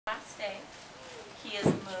last day. He is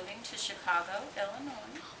moving to Chicago,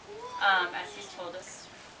 Illinois, as he's told us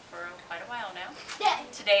for quite a while now.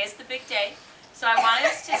 Today is the big day. So I want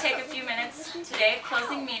us to take a few minutes today at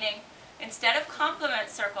closing meeting. Instead of compliment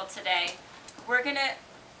circle today, we're going to,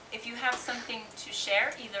 if you have something to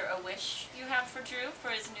share, either a wish you have for Drew for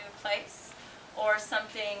his new place, or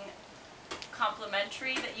something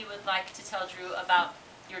complimentary that you would like to tell Drew about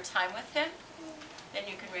your time with him, then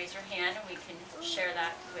you can raise your hand and we can share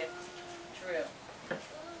that with Drew.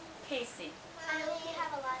 Casey. I hope you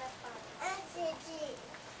have a lot of fun.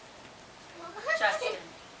 Justin.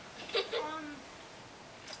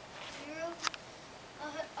 Drew, I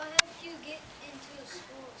hope you get into a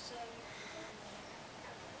school so you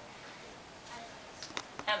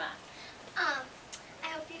can Emma. I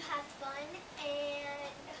hope you have fun and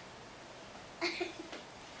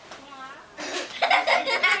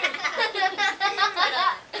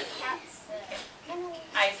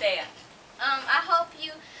Isaiah. I hope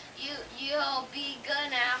you'll be good,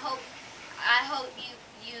 and I hope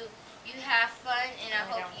you have fun, and I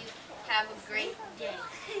hope you have a great day.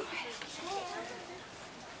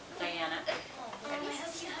 Diana. I hope you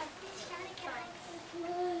have fun.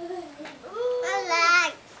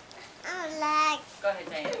 Go ahead,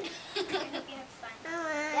 Diana. I hope you have fun.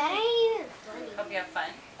 Hope you have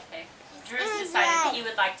fun. Okay. Drew's decided he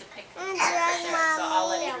would like to pick the share, so I'll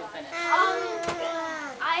let Drew finish.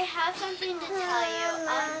 I have something to tell you.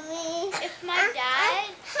 If my dad,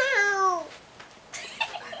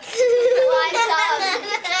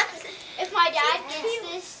 if my dad gets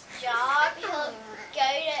this job, he'll go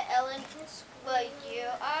to Illinois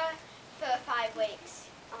for 5 weeks.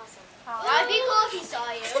 Awesome. That'd be cool if he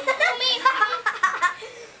saw you.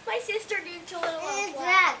 My sister did too little.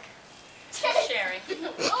 She's sharing.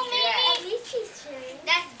 Oh, maybe. At least she's sharing.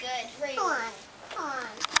 That's good. Come on.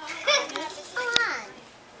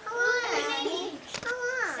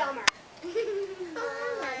 Summer.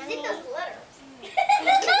 Read those letters.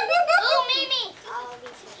 Oh, Mimi! I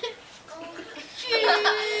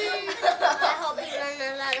hope you learn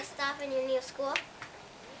a lot of stuff in your new school.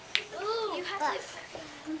 Ooh, you have to.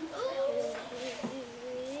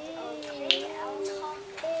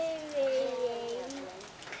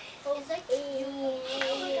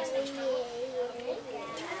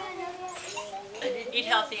 Eat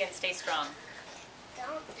healthy and stay strong.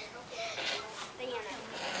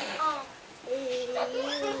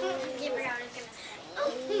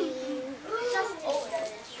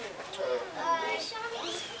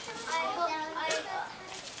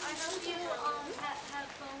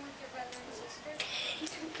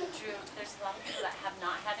 Drew, there's a lot of people that have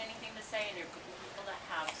not had anything to say, and there are people that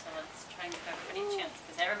have, so let's try and give everybody a chance,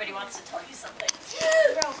 because everybody wants to tell you something.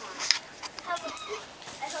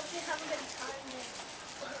 I hope you have a good time.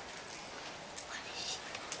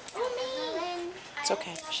 It's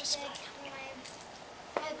okay. She's fine.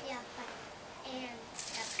 I hope you have fun. And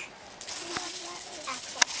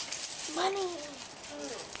Mommy.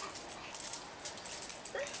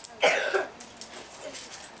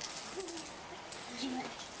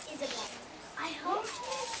 Isabel, I hope to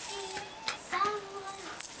see someone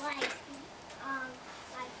like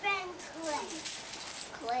my friend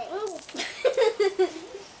Clay.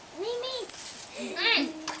 Mimi.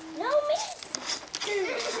 No, me.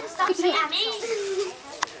 Stop saying me.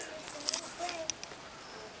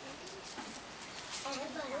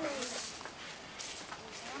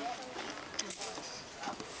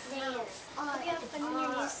 Hope you have fun in your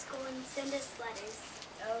new school and send us letters.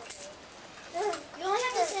 Okay. You only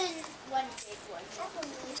have to send one big one.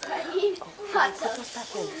 Put those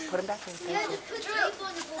back in. Put them back in. Thank you.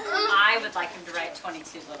 I would like him to write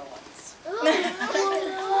 22 little ones. And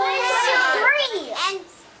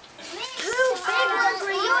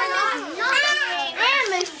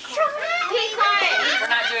We're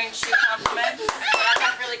not doing shoe compliments, but I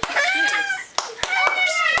have really cute shoes.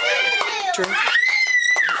 Drew,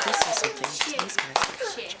 this is something. These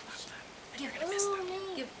guys. You're gonna miss them.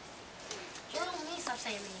 Stop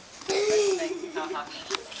saying me.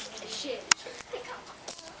 Shit.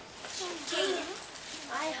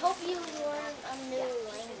 I hope you learn a new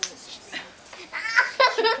language.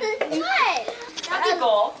 What? That's a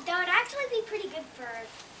goal. That would actually be pretty good for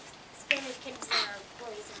Spanish kids that are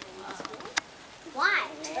boys in school. Why?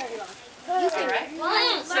 All right.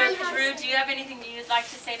 So, Drew, do you have anything you'd like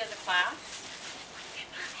to say to the class?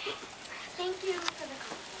 Thank you for the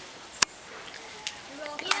compliments.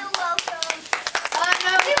 You're welcome.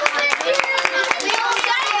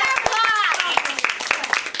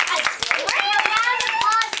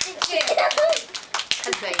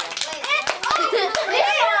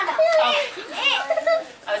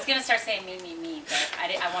 I was going to start saying me, but I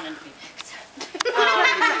wanting to be picked.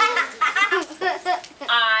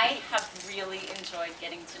 I have really enjoyed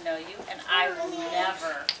getting to know you, and I will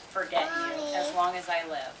never forget you as long as I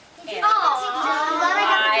live. And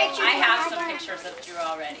I have some pictures of Drew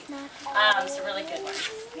already, some really good ones.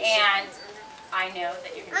 And I know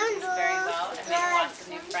that you're going to do very well and make lots of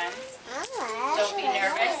new friends. Don't be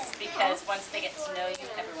nervous, because once they get to know you,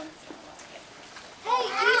 everyone's going to love you. Hey,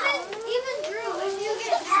 even Drew, if you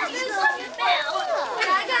get stop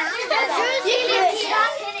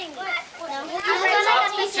hitting me.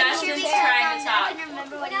 Justin's trying to talk.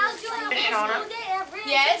 Shauna,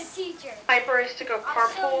 Yes? Piper is to go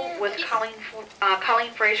carpool with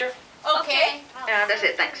Colleen Fraser. Okay. That's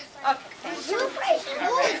it, thanks. Okay.